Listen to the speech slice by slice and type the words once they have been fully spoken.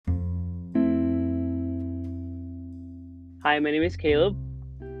Hi, my name is Caleb.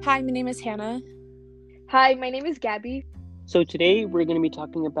 Hi, my name is Hannah. Hi, my name is Gabby. So today we're going to be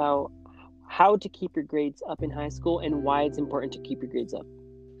talking about how to keep your grades up in high school and why it's important to keep your grades up.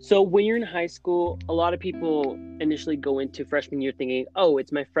 So when you're in high school, a lot of people initially go into freshman year thinking, oh,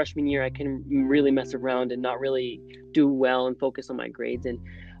 it's my freshman year. I can really mess around and not really do well and focus on my grades. And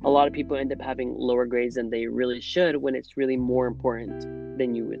a lot of people end up having lower grades than they really should when it's really more important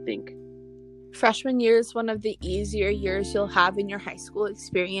than you would think. Freshman year is one of the easier years you'll have in your high school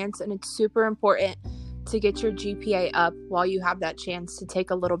experience, and it's super important to get your GPA up while you have that chance to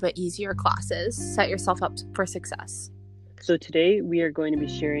take a little bit easier classes. Set yourself up for success. So today we are going to be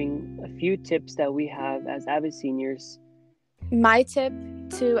sharing a few tips that we have as avid seniors. My tip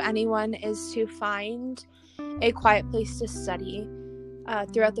to anyone is to find a quiet place to study.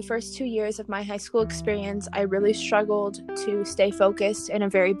 Throughout the first 2 years of my high school experience, I really struggled to stay focused in a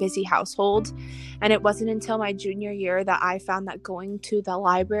very busy household. And it wasn't until my junior year that I found that going to the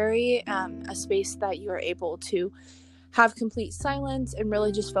library, a space that you are able to have complete silence and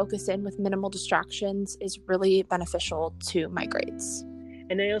really just focus in with minimal distractions, is really beneficial to my grades.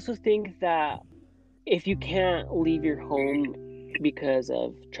 And I also think that if you can't leave your home because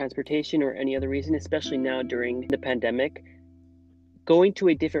of transportation or any other reason, especially now during the pandemic, going to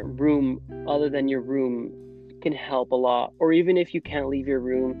a different room other than your room can help a lot. Or even if you can't leave your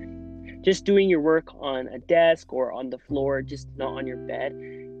room, just doing your work on a desk or on the floor, just not on your bed,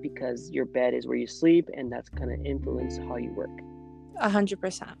 because your bed is where you sleep and that's going to influence how you work.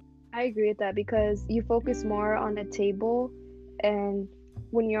 100%. I agree with that because you focus more on a table, and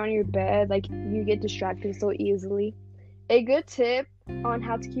when you're on your bed, like, you get distracted so easily. A good tip on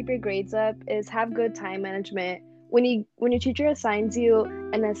how to keep your grades up is have good time management. When your teacher assigns you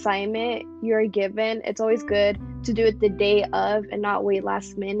an assignment you're given, it's always good to do it the day of and not wait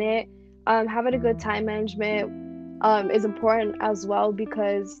last minute. Having a good time management is important as well,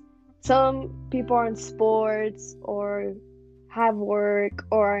 because some people are in sports or have work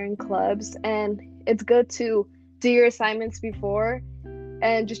or are in clubs, and it's good to do your assignments before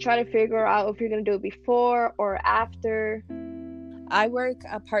and just try to figure out if you're going to do it before or after. I work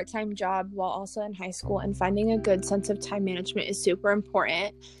a part-time job while also in high school, and finding a good sense of time management is super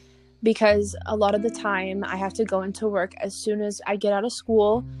important because a lot of the time I have to go into work as soon as I get out of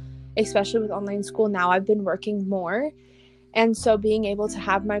school, especially with online school now. I've been working more, and so being able to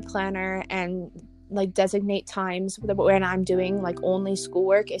have my planner and designate times when I'm doing only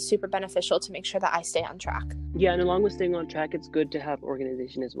schoolwork is super beneficial to make sure that I stay on track. Yeah, and along with staying on track, it's good to have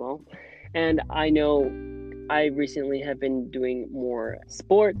organization as well. And I know I recently have been doing more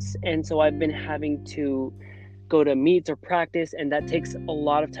sports, and so I've been having to go to meets or practice, and that takes a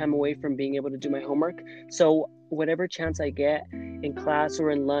lot of time away from being able to do my homework. So whatever chance I get in class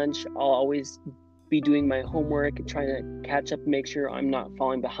or in lunch, I'll always be doing my homework and trying to catch up, make sure I'm not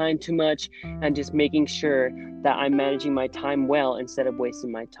falling behind too much, and just making sure that I'm managing my time well instead of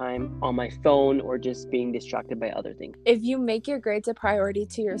wasting my time on my phone or just being distracted by other things. If you make your grades a priority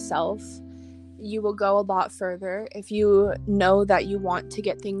to yourself, you will go a lot further. If you know that you want to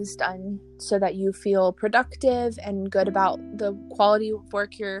get things done so that you feel productive and good about the quality of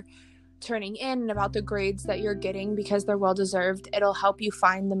work you're turning in and about the grades that you're getting because they're well deserved, it'll help you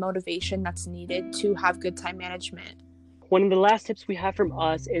find the motivation that's needed to have good time management. One of the last tips we have from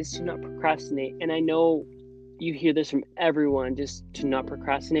us is to not procrastinate. And I know you hear this from everyone, just to not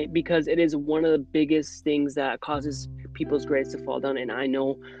procrastinate, because it is one of the biggest things that causes people's grades to fall down. And I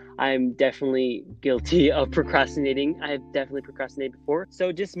know I'm definitely guilty of procrastinating. I've definitely procrastinated before.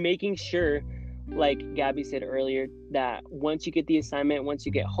 So just making sure, like Gabby said earlier, that once you get the assignment, once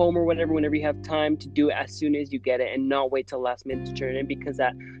you get home or whatever, whenever you have time, to do it as soon as you get it and not wait till last minute to turn it in, because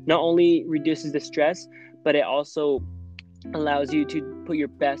that not only reduces the stress, but it also allows you to put your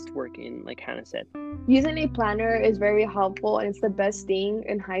best work in, like Hannah said. Using a planner is very helpful, and it's the best thing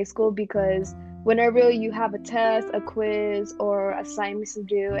in high school because whenever you have a test, a quiz, or assignments to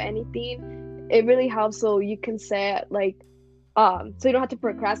do, anything, it really helps so you can set so you don't have to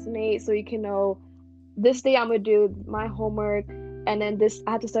procrastinate, so you can know this day I'm gonna do my homework, and then this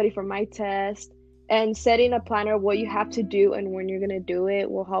I have to study for my test. And setting a planner what you have to do and when you're gonna do it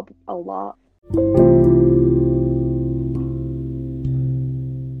will help a lot.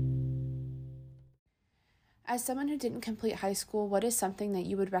 As someone who didn't complete high school, what is something that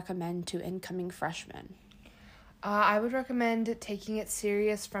you would recommend to incoming freshmen? I would recommend taking it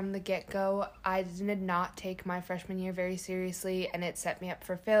serious from the get-go. I did not take my freshman year very seriously, and it set me up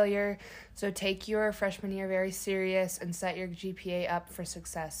for failure. So take your freshman year very serious and set your GPA up for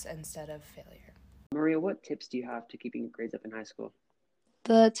success instead of failure. Maria, what tips do you have to keeping your grades up in high school?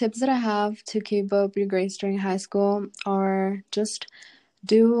 The tips that I have to keep up your grades during high school are just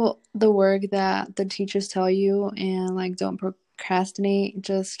do the work that the teachers tell you and like don't procrastinate.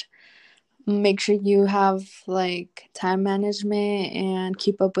 Just make sure you have like time management and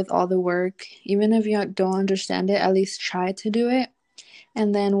keep up with all the work. Even if you don't understand it, at least try to do it.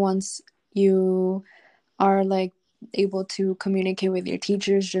 And then once you are like able to communicate with your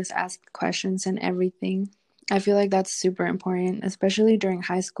teachers, just ask questions and everything. I feel like that's super important, especially during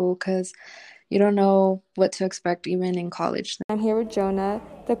high school, because you don't know what to expect even in college. I'm here with Jonah.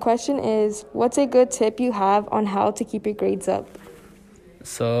 The question is, what's a good tip you have on how to keep your grades up?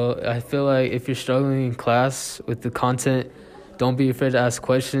 So I feel like if you're struggling in class with the content, don't be afraid to ask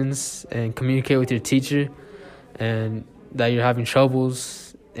questions and communicate with your teacher and that you're having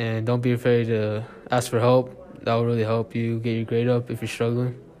troubles, and don't be afraid to ask for help. That will really help you get your grade up if you're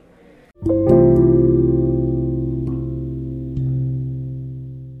struggling.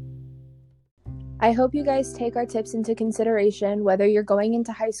 I hope you guys take our tips into consideration, whether you're going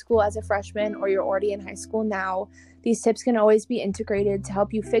into high school as a freshman or you're already in high school now. These tips can always be integrated to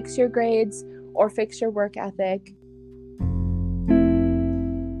help you fix your grades or fix your work ethic.